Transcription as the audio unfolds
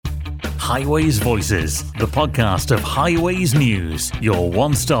Highways Voices, the podcast of Highways News, your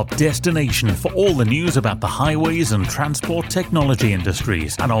one-stop destination for all the news about the highways and transport technology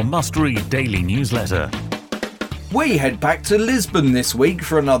industries, and our must-read daily newsletter. We head back to Lisbon this week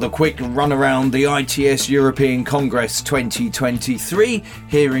for another quick run around the ITS European Congress 2023,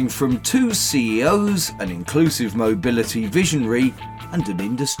 hearing from two CEOs, an inclusive mobility visionary and an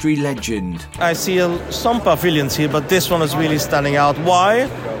industry legend. I see some pavilions here, but this one is really standing out. Why?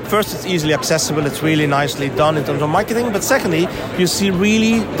 First, it's easily accessible, it's really nicely done in terms of marketing, but secondly, you see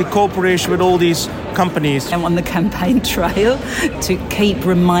really the cooperation with all these companies. I'm on the campaign trail to keep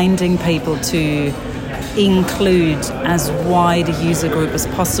reminding people to include as wide a user group as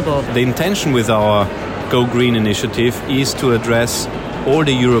possible. The intention with our Go Green initiative is to address all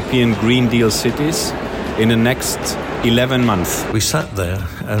the European Green Deal cities in the next 11 months. We sat there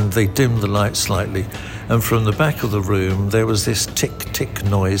and they dimmed the light slightly, and from the back of the room there was this tick-tick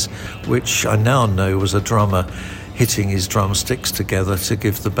noise, which I now know was a drummer hitting his drumsticks together to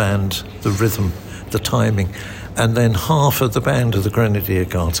give the band the rhythm, the timing. And then half of the band of the Grenadier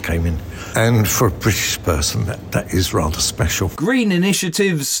Guards came in. And for a British person, that is rather special. Green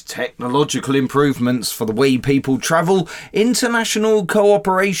initiatives, technological improvements for the way people travel, international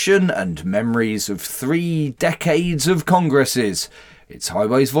cooperation, and memories of 3 decades of congresses. It's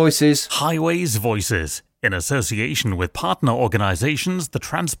Highways Voices. Highways Voices, in association with partner organisations the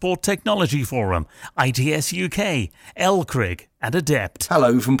Transport Technology Forum, ITS UK, LCRIG and ADEPT.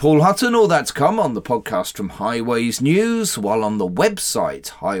 Hello from Paul Hutton. All that's come on the podcast from Highways News, while on the website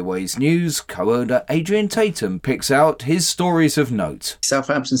Highways News, co-owner Adrian Tatum picks out his stories of note.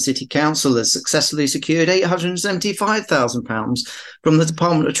 Southampton City Council has successfully secured £875,000 from the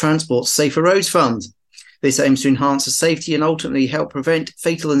Department of Transport's Safer Roads Fund. This aims to enhance the safety and ultimately help prevent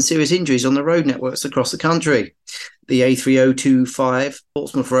fatal and serious injuries on the road networks across the country. The A3025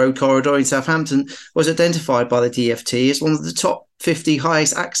 Portsmouth Road corridor in Southampton was identified by the DFT as one of the top 50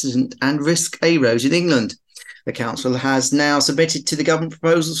 highest accident and risk A roads in England. The council has now submitted to the government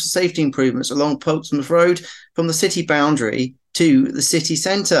proposals for safety improvements along Portsmouth Road from the city boundary to the city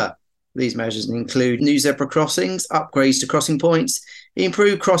centre. These measures include new zebra crossings, upgrades to crossing points,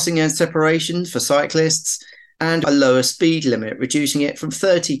 improved crossing and separation for cyclists, and a lower speed limit, reducing it from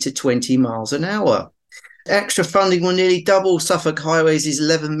 30 to 20 miles an hour. Extra funding will nearly double Suffolk Highways'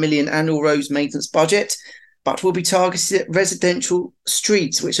 £11 million annual roads maintenance budget, but will be targeted at residential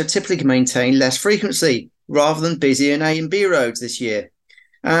streets, which are typically maintained less frequently, rather than busy A and B roads this year.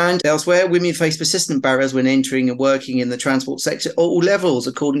 And elsewhere, women face persistent barriers when entering and working in the transport sector at all levels,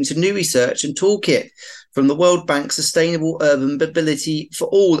 according to new research and toolkit from the World Bank's Sustainable Urban Mobility for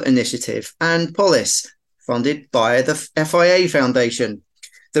All initiative and Polis, funded by the FIA Foundation.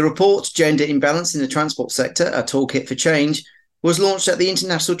 The report, Gender Imbalance in the Transport Sector, a Toolkit for Change, was launched at the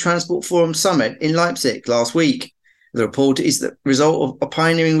International Transport Forum Summit in Leipzig last week. The report is the result of a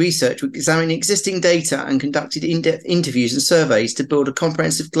pioneering research which examined existing data and conducted in-depth interviews and surveys to build a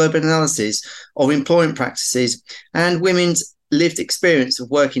comprehensive global analysis of employment practices and women's lived experience of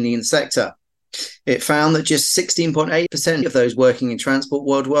working in the sector. It found that just 16.8% of those working in transport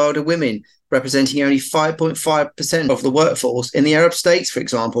worldwide are women, representing only 5.5% of the workforce in the Arab states, for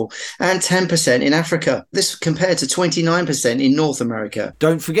example, and 10% in Africa. This compared to 29% in North America.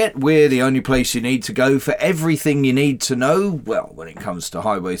 Don't forget, we're the only place you need to go for everything you need to know, well, when it comes to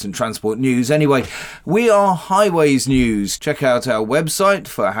highways and transport news anyway. We are Highways News. Check out our website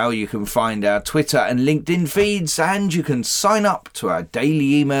for how you can find our Twitter and LinkedIn feeds, and you can sign up to our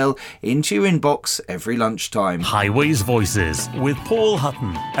daily email into your inbox every lunchtime. Highways Voices with Paul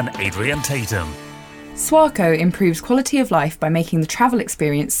Hutton and Adrian Tatum. Swarco improves quality of life by making the travel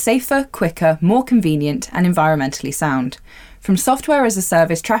experience safer, quicker, more convenient and environmentally sound. From software as a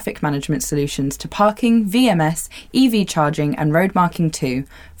service traffic management solutions to parking, VMS, EV charging and road marking too,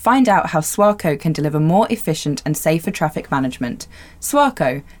 find out how Swarco can deliver more efficient and safer traffic management.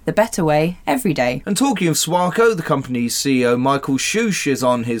 Swarco, the better way, every day. And talking of Swarco, the company's CEO Michael Schusch is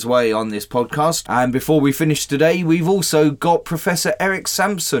on his way on this podcast. And before we finish today, we've also got Professor Eric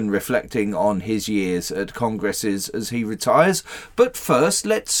Sampson reflecting on his years at congresses as he retires. But first,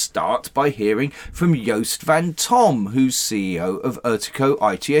 let's start by hearing from Joost van Tom, who's CEO of Ertico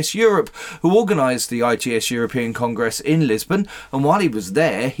ITS Europe, who organised the ITS European Congress in Lisbon. And while he was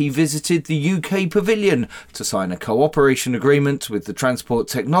there, he visited the UK Pavilion to sign a cooperation agreement with the Transport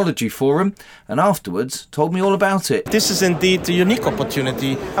Technology Forum, and afterwards told me all about it. This is indeed a unique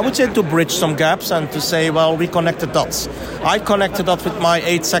opportunity, I would say, to bridge some gaps and to say, well, we connect the dots. I connect the dots with my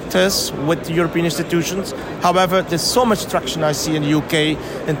 8 sectors, with the European institutions. However, there's so much traction I see in the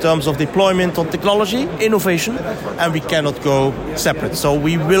UK in terms of deployment on technology, innovation, and we cannot go separate. So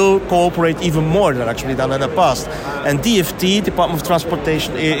we will cooperate even more than in the past. And DFT, Department of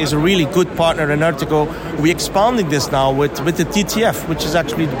Transportation, is a really good partner in Ertico. We're expanding this now with the TTF, which is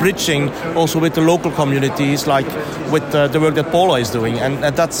actually bridging also with the local communities, like with the work that Paula is doing. And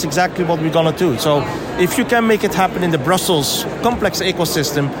that's exactly what we're going to do. So if you can make it happen in the Brussels complex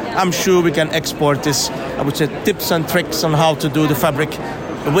ecosystem, I'm sure we can export this, I would say, tips and tricks on how to do the fabric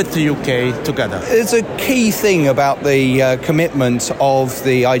with the UK together. There's a key thing about the commitment of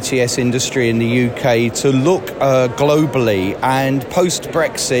the ITS industry in the UK to look globally, and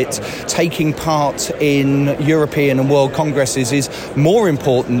post-Brexit, taking part in European and world congresses is more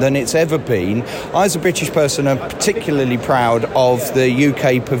important than it's ever been. I, as a British person, am particularly proud of the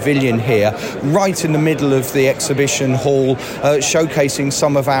UK Pavilion here, right in the middle of the exhibition hall, showcasing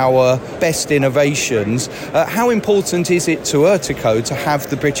some of our best innovations. How important is it to Ertico to have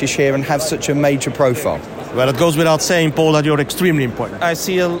the British here and have such a major profile? Well, it goes without saying, Paul, that you're extremely important. I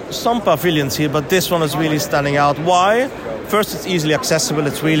see some pavilions here, but this one is really standing out. Why? First, it's easily accessible.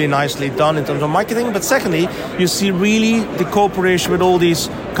 It's really nicely done in terms of marketing. But secondly, you see really the cooperation with all these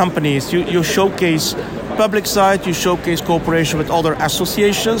companies. You showcase public side, you showcase cooperation with other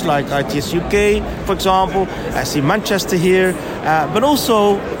associations like ITS UK, for example. I see Manchester here, but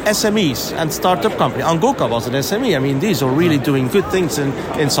also SMEs and startup companies. Angoka was an SME. I mean, these are really doing good things in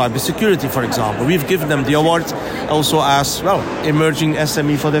cybersecurity, for example. We've given them the award also as, well, emerging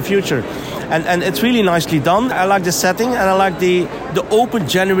SME for the future. And it's really nicely done. I like the setting, and I like the open,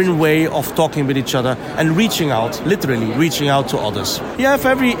 genuine way of talking with each other and reaching out, literally reaching out to others. You have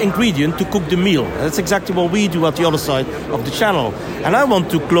every ingredient to cook the meal. That's exactly what we do at the other side of the channel. And I want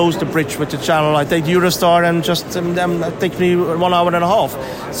to close the bridge with the channel. I take the Eurostar and just it takes me 1 hour and a half.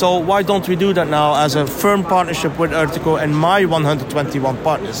 So why don't we do that now as a firm partnership with Ertico and my 121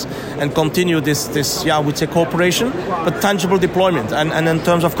 partners, and continue this I would say cooperation, but tangible deployment. And in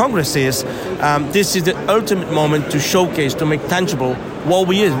terms of congresses, this is the ultimate moment to showcase, to make tangible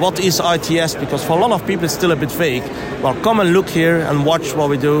what is ITS, because for a lot of people it's still a bit vague. Well, come and look here and watch what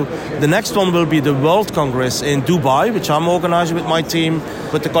we do. The next one will be the World Congress in Dubai, which I'm organizing with my team,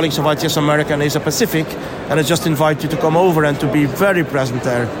 with the colleagues of ITS America and Asia Pacific, and I just invite you to come over and to be very present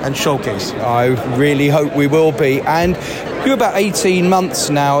there and showcase. I really hope we will be. And you're about 18 months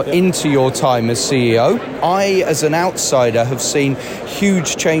now into your time as CEO. I, as an outsider, have seen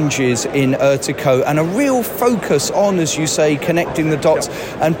huge changes in Ertico and a real focus on, as you say, connecting the dots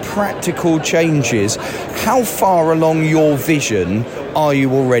and practical changes. How far along your vision are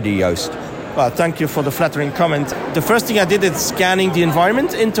you already, Joost? Well, thank you for the flattering comment. The first thing I did is scanning the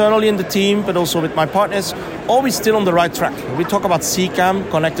environment internally in the team, but also with my partners. Are we still on the right track? We talk about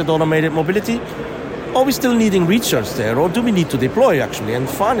CCAM, Connected Automated Mobility. Are we still needing research there, or do we need to deploy, actually? And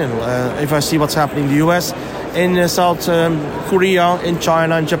finally, if I see what's happening in the US, in South Korea, in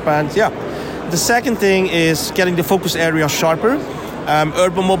China, in Japan, yeah. The second thing is getting the focus area sharper.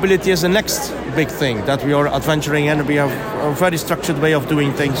 Urban mobility is the next big thing that we are adventuring in. We have a very structured way of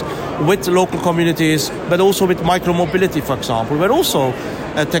doing things with local communities, but also with micro-mobility, for example, where also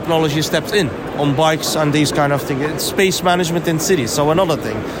technology steps in on bikes and these kind of things. It's space management in cities, so another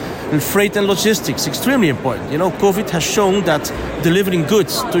thing. And freight and logistics, extremely important. You know, COVID has shown that delivering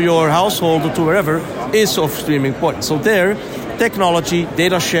goods to your household or to wherever is of extreme importance. So there, technology,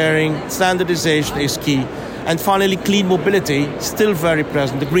 data sharing, standardization is key. And finally, clean mobility, still very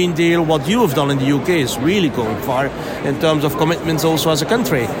present. The Green Deal, what you have done in the UK is really going far in terms of commitments also as a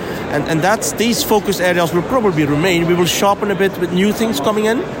country. And these focus areas will probably remain. We will sharpen a bit with new things coming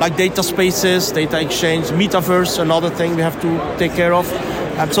in, like data spaces, data exchange, metaverse, another thing we have to take care of.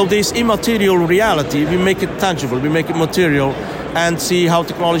 So this immaterial reality, we make it tangible, we make it material, and see how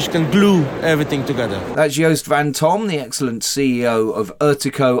technology can glue everything together. That's Joost van Tom, the excellent CEO of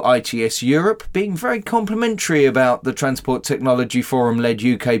Ertico ITS Europe, being very complimentary about the Transport Technology Forum-led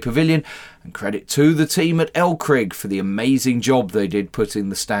UK Pavilion And credit to the team at Elcrig for the amazing job they did putting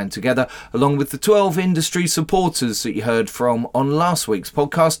the stand together, along with the 12 industry supporters that you heard from on last week's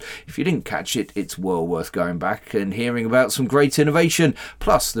podcast. If you didn't catch it, it's well worth going back and hearing about some great innovation,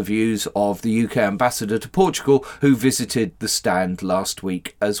 plus the views of the UK ambassador to Portugal, who visited the stand last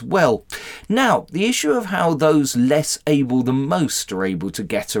week as well. Now, the issue of how those less able than most are able to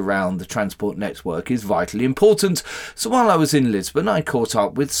get around the transport network is vitally important. So while I was in Lisbon, I caught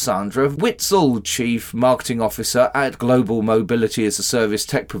up with Sandra Witzel, Chief Marketing Officer at global mobility as a service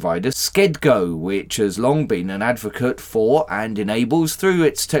tech provider Skedgo, which has long been an advocate for and enables through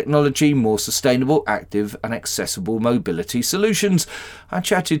its technology more sustainable, active and accessible mobility solutions. I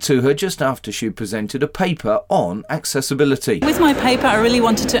chatted to her just after she presented a paper on accessibility. With my paper, I really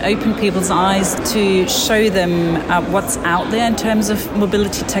wanted to open people's eyes to show them what's out there in terms of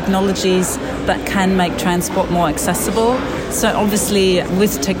mobility technologies that can make transport more accessible. So obviously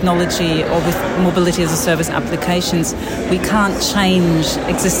with technology or with mobility as a service applications, we can't change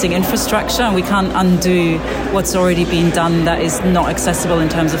existing infrastructure and we can't undo what's already been done that is not accessible in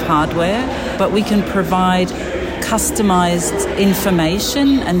terms of hardware, but we can provide customized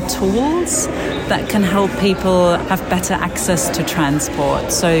information and tools that can help people have better access to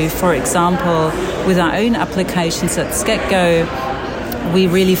transport. So for example, with our own applications at Skedgo, we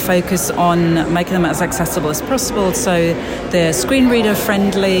really focus on making them as accessible as possible. So they're screen reader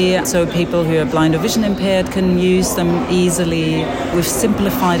friendly, so people who are blind or vision impaired can use them easily. We've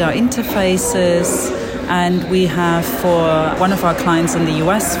simplified our interfaces. And we have, for one of our clients in the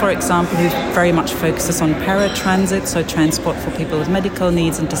US, for example, who very much focuses on paratransit, so transport for people with medical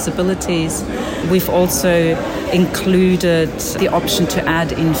needs and disabilities. We've also included the option to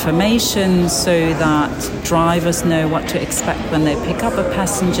add information so that drivers know what to expect when they pick up a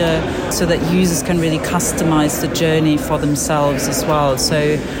passenger, so that users can really customize the journey for themselves as well.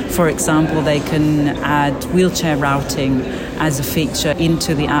 So, for example, they can add wheelchair routing as a feature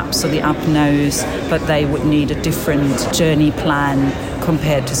into the app, so the app knows that they would need a different journey plan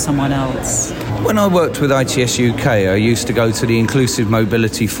compared to someone else. When I worked with ITS UK, I used to go to the Inclusive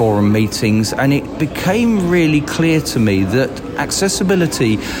Mobility Forum meetings, and it became really clear to me that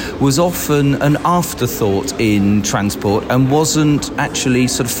accessibility was often an afterthought in transport and wasn't actually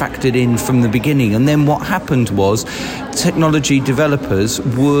sort of factored in from the beginning. And then what happened was technology developers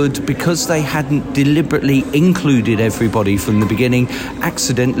would, because they hadn't deliberately included everybody from the beginning,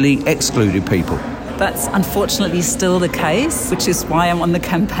 accidentally excluded people. That's unfortunately still the case, which is why I'm on the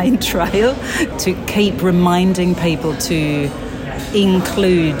campaign trail to keep reminding people to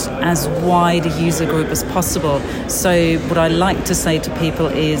include as wide a user group as possible. So what I like to say to people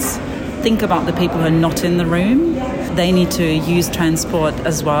is think about the people who are not in the room. They need to use transport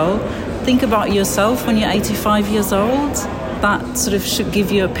as well. Think about yourself when you're 85 years old. That sort of should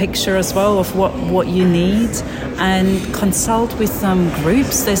give you a picture as well of what you need, and consult with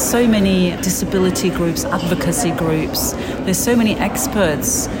groups. There's so many disability groups, advocacy groups. There's so many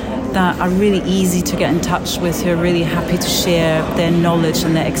experts that are really easy to get in touch with, who are really happy to share their knowledge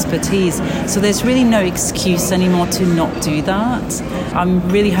and their expertise. So there's really no excuse anymore to not do that. I'm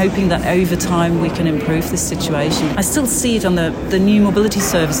really hoping that over time we can improve this situation. I still see it on the new mobility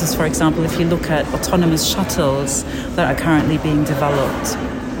services, for example, if you look at autonomous shuttles that are currently being developed.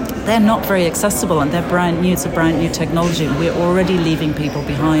 They're not very accessible and they're brand new. It's a brand new technology. We're already leaving people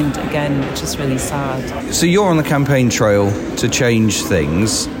behind again, which is really sad. So you're on the campaign trail to change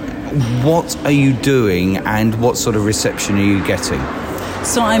things. What are you doing and what sort of reception are you getting?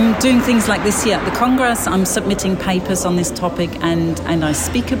 So I'm doing things like this here at the Congress. I'm submitting papers on this topic and I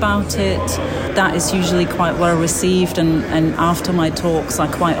speak about it. That is usually quite well received, and after my talks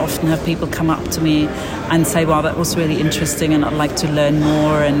I quite often have people come up to me and say, wow, that was really interesting and I'd like to learn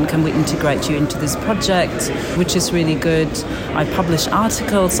more, and can we integrate you into this project, which is really good. I publish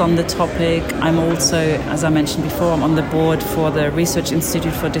articles on the topic. I'm also, as I mentioned before, I'm on the board for the Research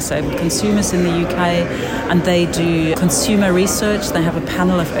Institute for Disabled Consumers in the UK, and they do consumer research. They have a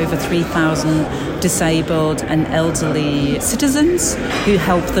panel of over 3,000 disabled and elderly citizens who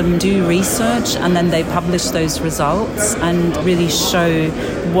help them do research, and then they publish those results and really show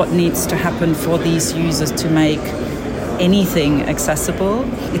what needs to happen for these users to make anything accessible.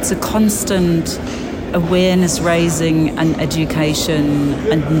 It's a constant awareness raising and education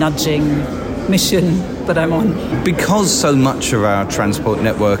and nudging mission that I'm on. Because so much of our transport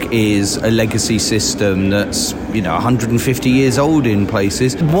network is a legacy system that's, 150 years old in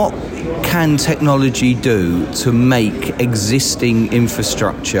places, what can technology do to make existing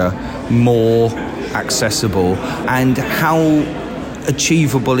infrastructure more accessible, and how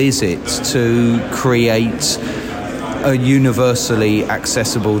achievable is it to create a universally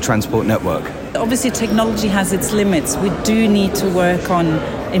accessible transport network? Obviously, technology has its limits. We do need to work on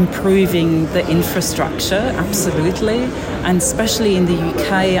improving the infrastructure, absolutely. And especially in the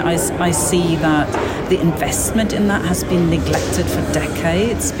UK, I see that the investment in that has been neglected for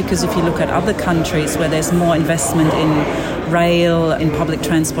decades, because if you look at other countries where there's more investment in rail, in public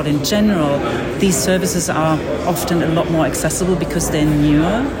transport in general, these services are often a lot more accessible because they're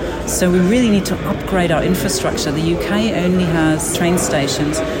newer. So we really need to upgrade our infrastructure. The UK only has train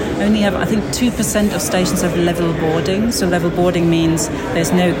stations. Only have, I think, 2% of stations have level boarding. So level boarding means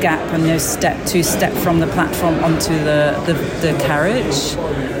there's no gap and no step from the platform onto the carriage.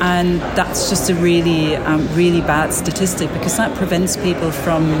 And that's just a really, really bad statistic, because that prevents people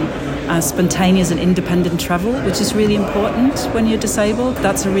from spontaneous and independent travel, which is really important when you're disabled.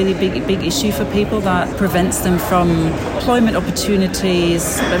 That's a really big issue for people. That prevents them from employment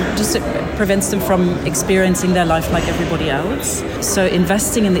opportunities, just prevents them from experiencing their life like everybody else. So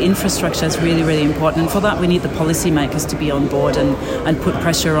investing in the infrastructure is really, really important. And for that, we need the policymakers to be on board and put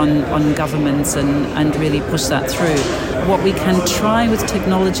pressure on governments and really push that through. What we can try with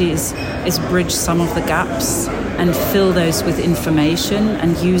technology is bridge some of the gaps and fill those with information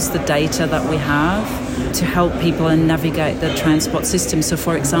and use the data that we have to help people and navigate the transport system. So,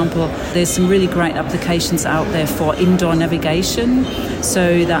 for example, there's some really great applications out there for indoor navigation.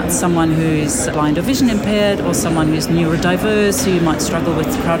 So that's someone who's blind or vision impaired, or someone who's neurodiverse, who might struggle with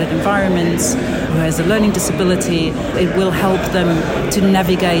crowded environments, who has a learning disability. It will help them to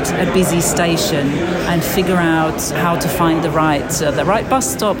navigate a busy station and figure out how to find the right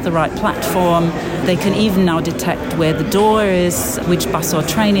bus stop, the right platform. They can even now detect where the door is, which bus or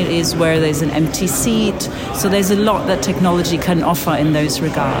train it is, where there's an empty seat. So there's a lot that technology can offer in those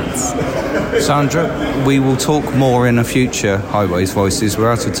regards. Sandra, we will talk more in a future Highways Voices.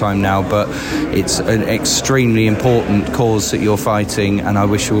 We're out of time now, but it's an extremely important cause that you're fighting, and I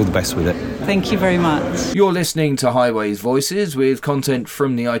wish you all the best with it. Thank you very much. You're listening to Highways Voices with content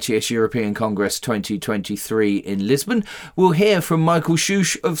from the ITS European Congress 2023 in Lisbon. We'll hear from Michael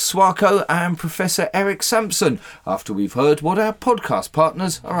Schusch of SWACO and Professor Eric Sampson after we've heard what our podcast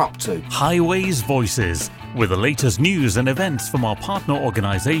partners are up to. Highways Voices, with the latest news and events from our partner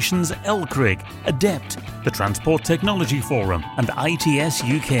organisations LCRIG, ADEPT, the Transport Technology Forum and ITS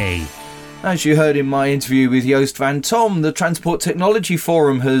UK. As you heard in my interview with Joost van Tom, the Transport Technology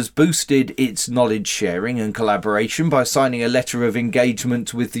Forum has boosted its knowledge sharing and collaboration by signing a letter of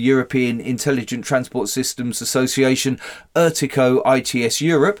engagement with the European Intelligent Transport Systems Association, Ertico ITS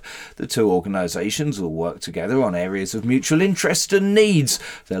Europe. The two organisations will work together on areas of mutual interest and needs.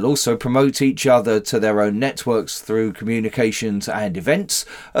 They'll also promote each other to their own networks through communications and events.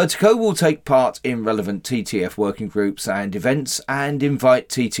 Ertico will take part in relevant TTF working groups and events and invite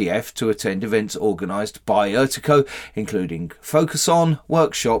TTF to attend events organised by Ertico, including Focus On,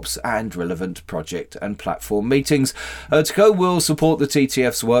 workshops and relevant project and platform meetings. Ertico will support the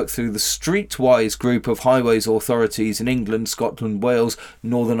TTF's work through the Streetwise group of highways authorities in England, Scotland, Wales,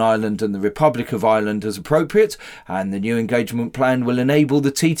 Northern Ireland and the Republic of Ireland as appropriate, and the new engagement plan will enable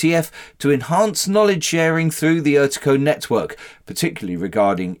the TTF to enhance knowledge sharing through the Ertico network, particularly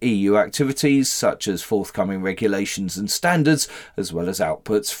regarding EU activities such as forthcoming regulations and standards, as well as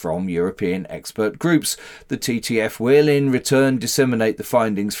outputs from European expert groups. The TTF will in return disseminate the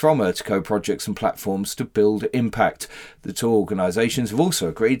findings from Ertico projects and platforms to build impact. The two organisations have also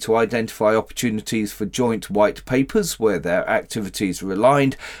agreed to identify opportunities for joint white papers where their activities are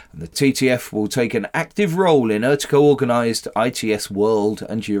aligned, and the TTF will take an active role in Ertico organised ITS World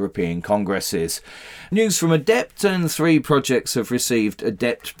and European Congresses. News from ADEPT, and 3 projects have received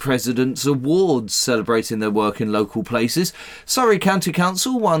ADEPT President's Awards celebrating their work in local places. Surrey County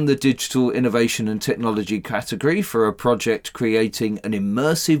Council won the Digital Innovation and Technology category for a project creating an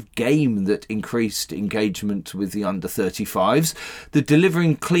immersive game that increased engagement with the under-35s. The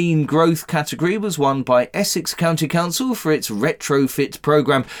Delivering Clean Growth category was won by Essex County Council for its retrofit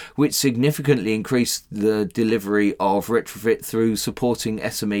programme, which significantly increased the delivery of retrofit through supporting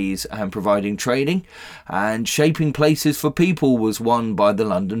SMEs and providing training. And Shaping Places for People was won by the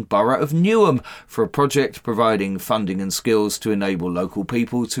London Borough of Newham for a project providing funding and skills to enable local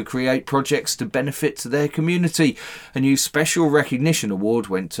people to create projects to benefit their community. A new special recognition award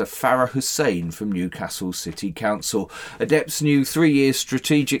went to Farah Hussain from Newcastle City Council. ADEPT's new 3-year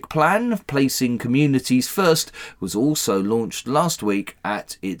strategic plan, Placing Communities First, was also launched last week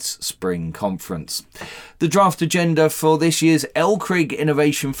at its spring conference. The draft agenda for this year's LCRIG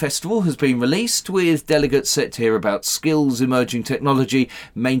Innovation Festival has been released, with delegates set to hear about skills, emerging technology,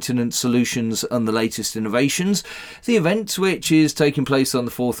 maintenance solutions and the latest innovations. The event, which is taking place on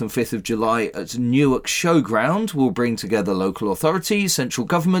the 4th and 5th of July at Newark Showground will bring together local authorities, central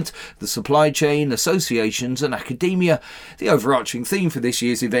government, the supply chain, associations and academia. The overarching theme for this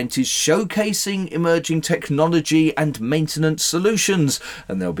year's event is showcasing emerging technology and maintenance solutions,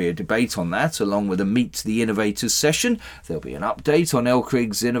 and there'll be a debate on that along with a Meet the Innovators session. There'll be an update on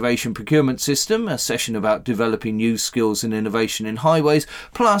Elkrig's innovation procurement system, a session about developing new skills and innovation in highways,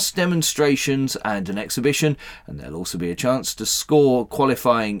 plus demonstrations and an exhibition, and there'll also be a chance to score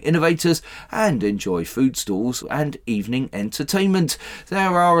qualifying innovators and enjoy food stalls and evening entertainment.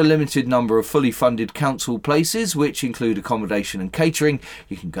 There are a limited number of fully funded council places which include accommodation and catering.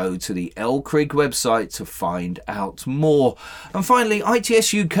 You can go to the Elkrig website to find out more. And finally,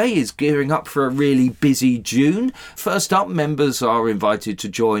 ITS UK is gearing up for a really busy June. First up, members are invited to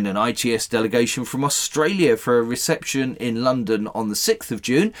join an ITS delegation from Australia for a reception in London on the 6th of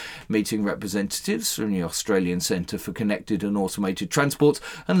June, meeting representatives from the Australian Centre for Connected and Automated Transport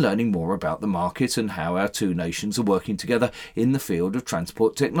and learning more about the market and how our two nations are working together in the field of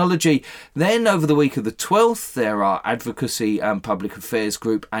transport technology. Then, over the week of the 12th, there are Advocacy and Public Affairs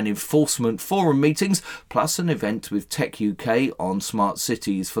Group and Enforcement Forum meetings, plus an event with Tech UK on Smart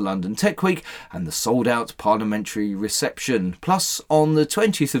Cities for London Tech Week and the sold-out parliamentary reception. Plus, on the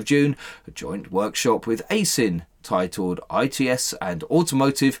 20th of June, a joint workshop with ACIN titled ITS and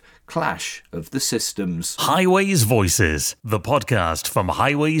Automotive Clash of the Systems. Highways Voices, the podcast from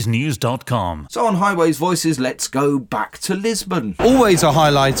highwaysnews.com. So on Highways Voices, let's go back to Lisbon. Always a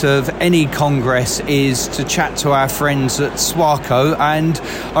highlight of any congress is to chat to our friends at SWACO, and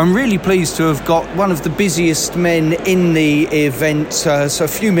I'm really pleased to have got one of the busiest men in the event, so a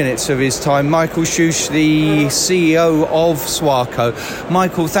few minutes of his time, Michael Schusch, the CEO of SWACO.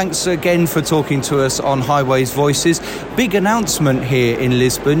 Michael, thanks again for talking to us on Highways Voices. Big announcement here in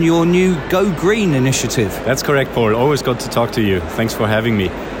Lisbon, your new Go Green initiative. That's correct, Paul. Always good to talk to you. Thanks for having me.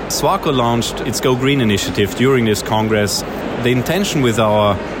 SWACO launched its Go Green initiative during this Congress. The intention with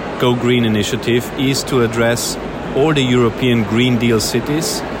our Go Green initiative is to address all the European Green Deal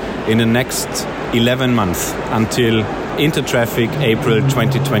cities in the next 11 months until Intertraffic April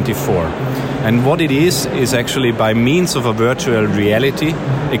 2024. And what it is actually by means of a virtual reality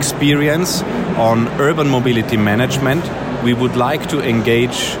experience on urban mobility management, we would like to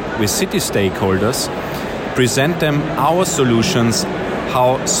engage with city stakeholders, present them our solutions,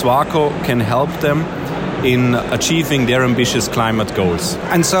 how SWACO can help them in achieving their ambitious climate goals.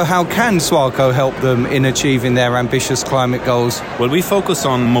 And so how can SWACO help them in achieving their ambitious climate goals? Well, we focus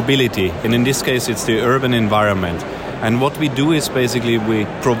on mobility, and in this case it's the urban environment. And what we do is basically we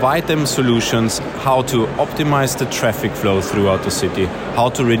provide them solutions how to optimize the traffic flow throughout the city, how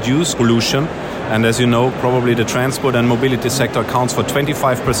to reduce pollution. And as you know, probably the transport and mobility sector accounts for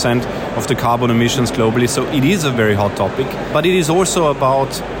 25% of the carbon emissions globally. So it is a very hot topic. But it is also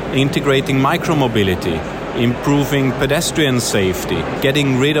about integrating micromobility, improving pedestrian safety,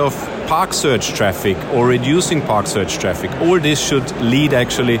 getting rid of park surge traffic or reducing park surge traffic. All this should lead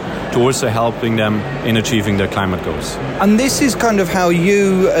actually to also helping them in achieving their climate goals. And this is kind of how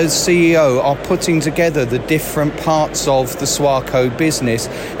you as CEO are putting together the different parts of the SWACO business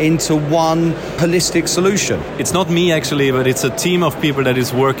into one holistic solution. It's not me actually, but it's a team of people that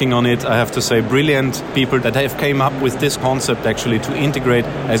is working on it. I have to say brilliant people that have came up with this concept actually to integrate,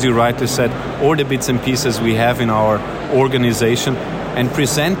 as you rightly said, all the bits and pieces we have in our organization and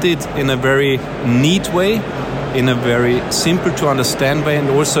present it in a very neat way, in a very simple to understand way, and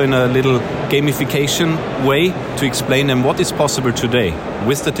also in a little gamification way to explain them what is possible today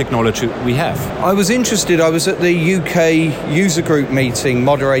with the technology we have. I was interested, I was at the UK user group meeting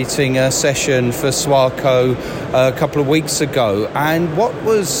moderating a session for SWACO a couple of weeks ago, and what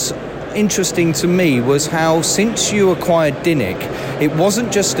was interesting to me was how since you acquired DINIC, it wasn't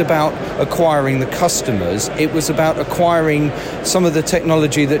just about acquiring the customers, it was about acquiring some of the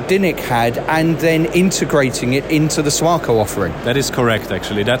technology that DINIC had and then integrating it into the SWACO offering. That is correct,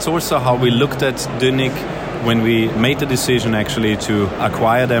 actually. That's also how we looked at DINIC when we made the decision actually to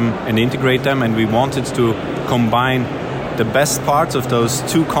acquire them and integrate them, and we wanted to combine the best parts of those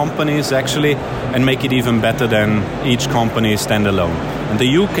two companies actually and make it even better than each company standalone. And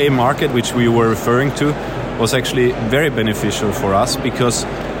the UK market, which we were referring to, was actually very beneficial for us because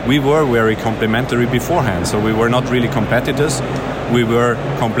we were very complementary beforehand. So we were not really competitors. We were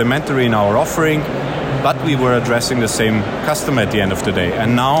complementary in our offering, but we were addressing the same customer at the end of the day.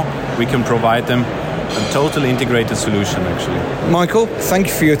 And now we can provide them a totally integrated solution, actually. Michael, thank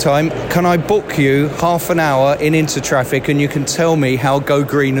you for your time. Can I book you half an hour in Intertraffic and you can tell me how Go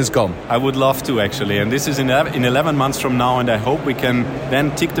Green has gone? I would love to, actually. And this is in 11 months from now, and I hope we can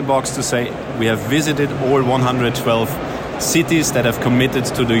then tick the box to say we have visited all 112 cities that have committed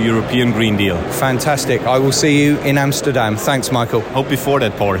to the European Green Deal. Fantastic. I will see you in Amsterdam. Thanks, Michael. Hope before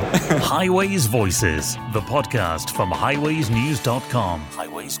that, Paul. Highways Voices, the podcast from highwaysnews.com.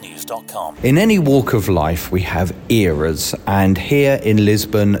 Highwaysnews.com. In any walk of life, we have eras, and here in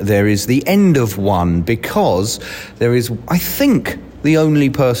Lisbon, there is the end of one because there is, I think, the only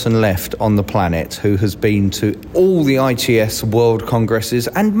person left on the planet who has been to all the ITS World Congresses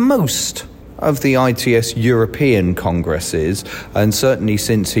and most of the ITS European Congresses, and certainly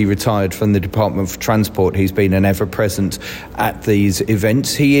since he retired from the Department for Transport, he's been an ever-present at these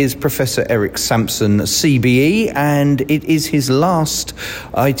events. He is Professor Eric Sampson, CBE, and it is his last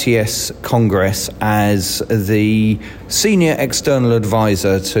ITS Congress as the Senior External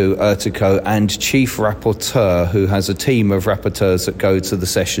Advisor to Ertico and Chief Rapporteur, who has a team of rapporteurs that go to the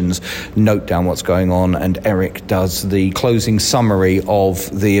sessions, note down what's going on, and Eric does the closing summary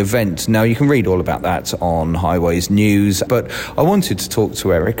of the event. Now, you can read all about that on Highways News, but I wanted to talk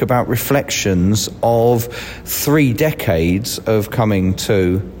to Eric about reflections of 3 decades of coming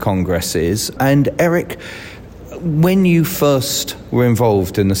to congresses. And Eric, when you first were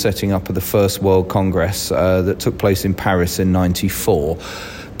involved in the setting up of the first World Congress that took place in Paris in '94,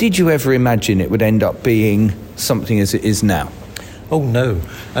 did you ever imagine it would end up being something as it is now? Oh, no.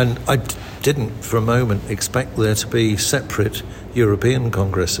 And I didn't for a moment expect there to be separate European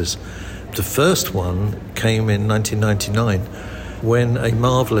Congresses. The first one came in 1999 when a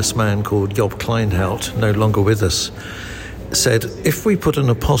marvellous man called Job Kleinhout, no longer with us, said, if we put an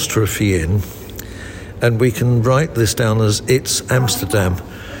apostrophe in and we can write this down as it's Amsterdam,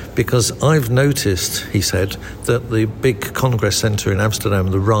 because I've noticed, he said, that the big Congress Centre in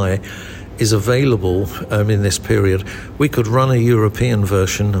Amsterdam, the RAI, is available in this period. We could run a European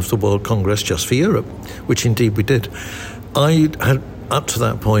version of the World Congress just for Europe, which indeed we did. I had, up to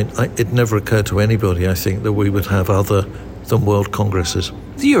that point, it never occurred to anybody, I think, that we would have other than World Congresses.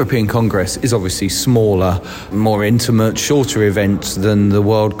 The European Congress is obviously smaller, more intimate, shorter events than the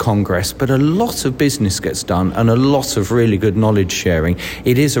World Congress, but a lot of business gets done and a lot of really good knowledge sharing.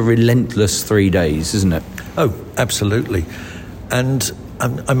 It is a relentless 3 days, isn't it? Oh, absolutely. And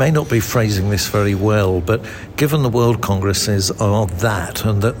I may not be phrasing this very well, but given the World Congresses are that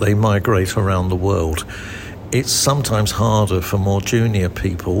and that they migrate around the world, it's sometimes harder for more junior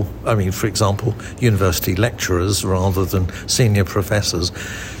people, for example, university lecturers rather than senior professors,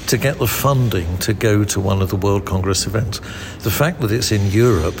 to get the funding to go to one of the World Congress events. The fact that it's in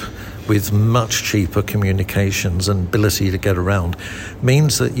Europe with much cheaper communications and ability to get around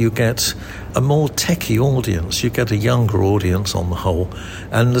means that you get a more techie audience, you get a younger audience on the whole,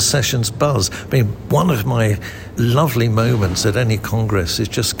 and the sessions buzz. One of my lovely moments at any Congress is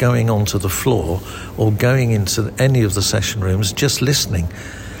just going onto the floor or going into any of the session rooms, just listening,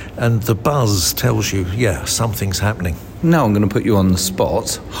 and the buzz tells you, something's happening. Now I'm going to put you on the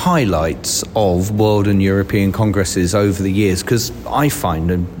spot. Highlights of World and European Congresses over the years, because I find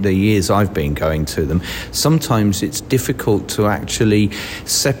in the years I've been going to them, sometimes it's difficult to actually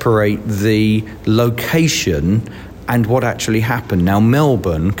separate the location and what actually happened. Now,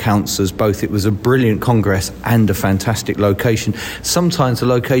 Melbourne counts as both. It was a brilliant Congress and a fantastic location. Sometimes the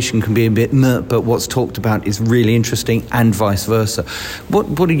location can be a bit meh, but what's talked about is really interesting, and vice versa.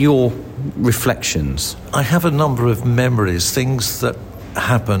 What are your reflections? I have a number of memories, things that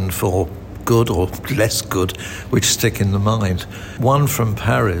happened for good or less good, which stick in the mind. One from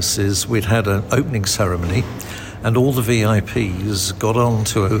Paris is we'd had an opening ceremony and all the VIPs got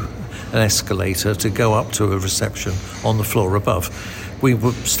onto an escalator to go up to a reception on the floor above. We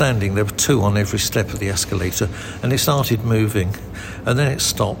were standing, there were 2 on every step of the escalator, and it started moving, and then it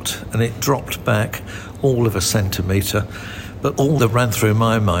stopped, and it dropped back all of a centimetre. But all that ran through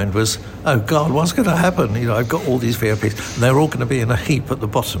my mind was, oh God, what's going to happen? I've got all these VIPs, and they're all going to be in a heap at the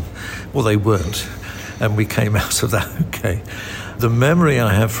bottom. Well, they weren't, and we came out of that okay. The memory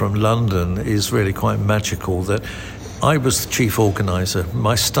I have from London is really quite magical, that I was the chief organiser.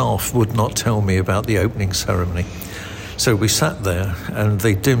 My staff would not tell me about the opening ceremony. So we sat there and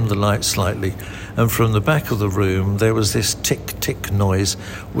they dimmed the light slightly, and from the back of the room there was this tick-tick noise,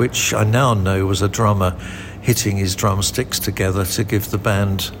 which I now know was a drummer hitting his drumsticks together to give the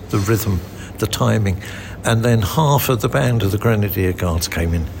band the rhythm, the timing. And then half of the band of the Grenadier Guards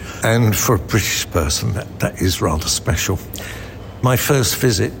came in. And for a British person, that is rather special. My first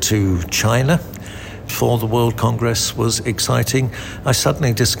visit to China for the World Congress was exciting. I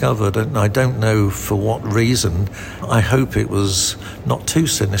suddenly discovered, and I don't know for what reason, I hope it was not too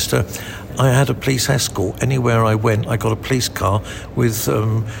sinister, I had a police escort. Anywhere I went, I got a police car with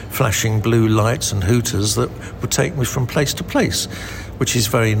flashing blue lights and hooters that would take me from place to place. which is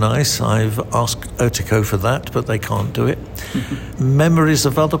very nice. I've asked Ertico for that, but they can't do it. Memories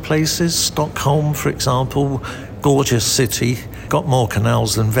of other places, Stockholm, for example, gorgeous city. Got more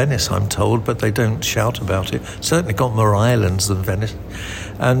canals than Venice, I'm told, but they don't shout about it. Certainly got more islands than Venice.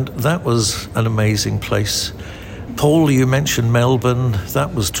 And that was an amazing place. Paul, you mentioned Melbourne.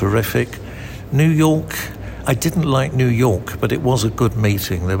 That was terrific. New York, I didn't like New York, but it was a good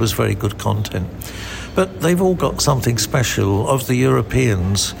meeting. There was very good content. But they've all got something special. Of the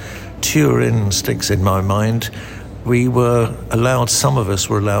Europeans, Turin sticks in my mind. We were allowed, some of us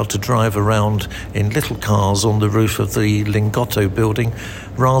were allowed to drive around in little cars on the roof of the Lingotto building,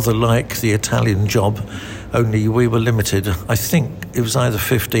 rather like the Italian job, only we were limited. I think it was either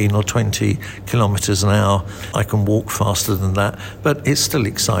 15 or 20 kilometres an hour. I can walk faster than that, but it's still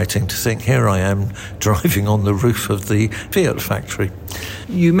exciting to think, here I am driving on the roof of the Fiat factory.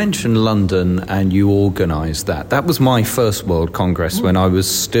 You mentioned London and you organised that. That was my first World Congress when I was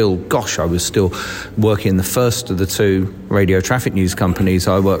still working in the first of the two radio traffic news companies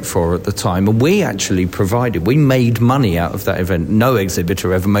I worked for at the time. And we made money out of that event. No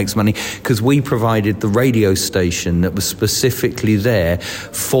exhibitor ever makes money because we provided the radio station that was specifically there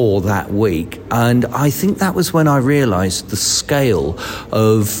for that week. And I think that was when I realised the scale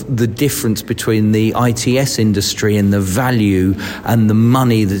of the difference between the ITS industry and the value and the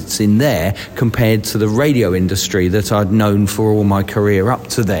money that's in there compared to the radio industry that I'd known for all my career up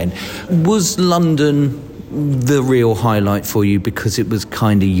to then. Was London the real highlight for you because it was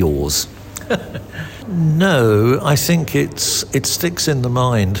kind of yours? No, I think it sticks in the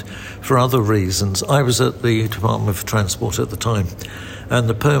mind for other reasons. I was at the Department of Transport at the time, and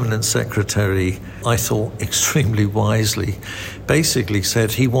the permanent secretary, I thought extremely wisely, basically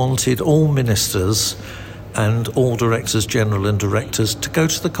said he wanted all ministers and all directors general and directors to go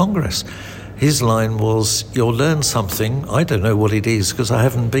to the Congress. His line was, you'll learn something. I don't know what it is because I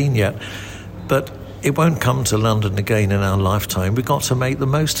haven't been yet, but it won't come to London again in our lifetime. We've got to make the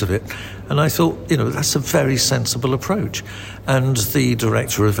most of it. And I thought, that's a very sensible approach. And the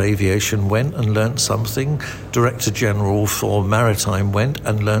Director of Aviation went and learnt something. Director General for Maritime went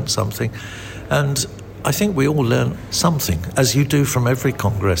and learnt something. And I think we all learn something, as you do from every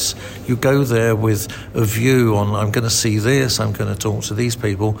Congress. You go there with a view on, I'm going to see this, I'm going to talk to these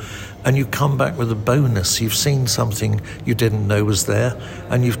people, and you come back with a bonus. You've seen something you didn't know was there,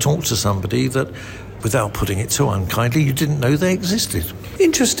 and you've talked to somebody that, without putting it too unkindly, you didn't know they existed.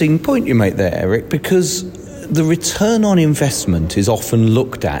 Interesting point you make there, Eric, because the return on investment is often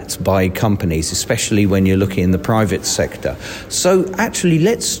looked at by companies, especially when you're looking in the private sector. So actually,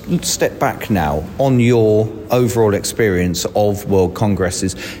 let's step back now on your overall experience of World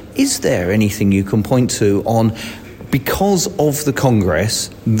Congresses. Is there anything you can point to on, because of the Congress,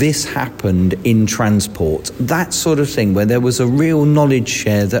 this happened in transport, that sort of thing, where there was a real knowledge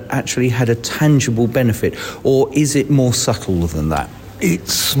share that actually had a tangible benefit, or is it more subtle than that?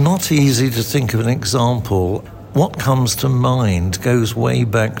 It's not easy to think of an example. What comes to mind goes way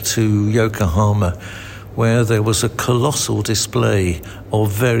back to Yokohama, where there was a colossal display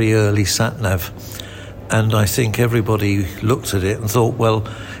of very early sat-nav. And I think everybody looked at it and thought, well,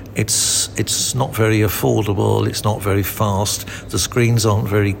 it's not very affordable, it's not very fast, the screens aren't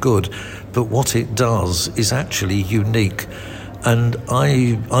very good, but what it does is actually unique. And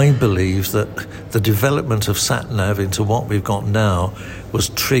I believe that the development of sat-nav into what we've got now was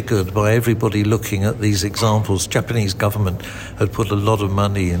triggered by everybody looking at these examples. Japanese government had put a lot of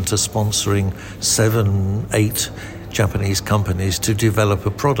money into sponsoring 7-8 Japanese companies to develop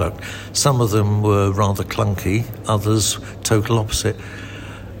a product. Some of them were rather clunky, others total opposite.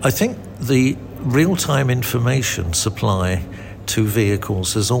 I think the real-time information supply to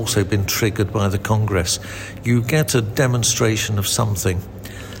vehicles has also been triggered by the Congress. You get a demonstration of something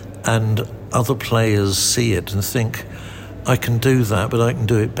and other players see it and think, I can do that, but I can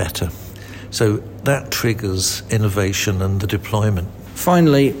do it better. So that triggers innovation and the deployment.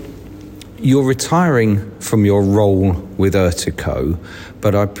 Finally, you're retiring from your role with Ertico,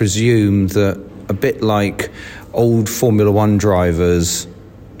 but I presume that a bit like old Formula One drivers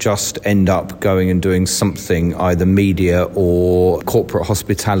just end up going and doing something, either media or corporate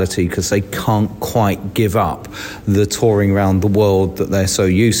hospitality, because they can't quite give up the touring around the world that they're so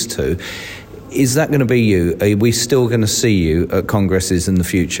used to. Is that going to be you? Are we still going to see you at congresses in the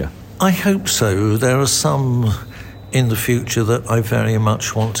future? I hope so. There are some in the future that I very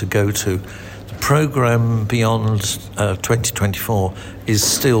much want to go to. The programme beyond 2024 is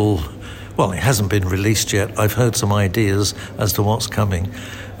still, well, it hasn't been released yet. I've heard some ideas as to what's coming.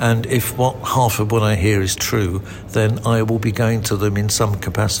 And if half of what I hear is true, then I will be going to them in some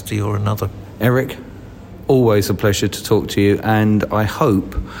capacity or another. Eric, always a pleasure to talk to you, and I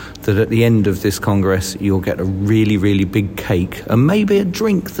hope that at the end of this Congress you'll get a really, really big cake and maybe a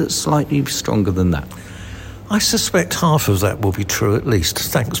drink that's slightly stronger than that. I suspect half of that will be true at least.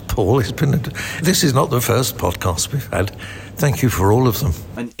 Thanks, Paul. This is not the first podcast we've had. Thank you for all of them.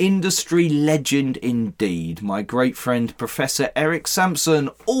 An industry legend indeed. My great friend Professor Eric Sampson,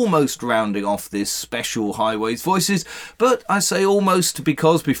 almost rounding off this special Highways Voices. But I say almost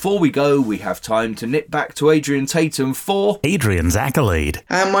because before we go, we have time to nip back to Adrian Tatum for Adrian's Accolade.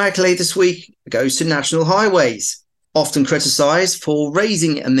 And my accolade this week goes to National Highways. Often criticised for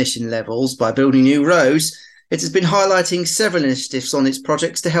raising emission levels by building new roads, it has been highlighting several initiatives on its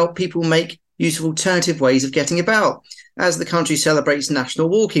projects to help people make use of alternative ways of getting about, as the country celebrates National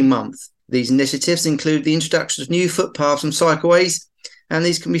Walking Month. These initiatives include the introduction of new footpaths and cycleways, and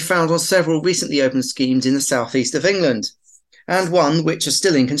these can be found on several recently opened schemes in the southeast of England, and one which is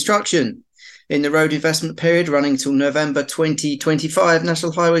still in construction. In the road investment period running till November 2025,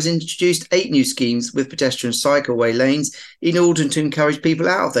 National Highways introduced 8 new schemes with pedestrian cycleway lanes in order to encourage people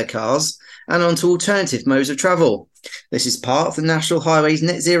out of their cars and onto alternative modes of travel. This is part of the National Highways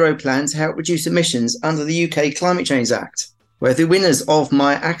Net Zero plan to help reduce emissions under the UK Climate Change Act. We're the winners of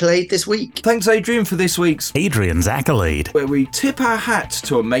my accolade this week. Thanks, Adrian, for this week's Adrian's Accolade, where we tip our hat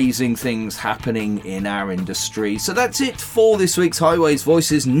to amazing things happening in our industry. So that's it for this week's Highways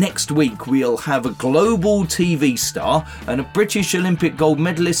Voices. Next week, we'll have a global TV star and a British Olympic gold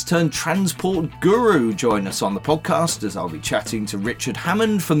medalist turned transport guru join us on the podcast, as I'll be chatting to Richard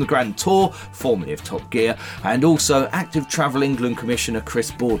Hammond from the Grand Tour, formerly of Top Gear, and also Active Travel England Commissioner Chris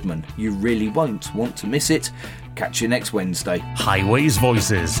Boardman. You really won't want to miss it. Catch you next Wednesday. Highways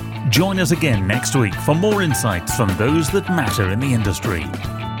Voices. Join us again next week for more insights from those that matter in the industry.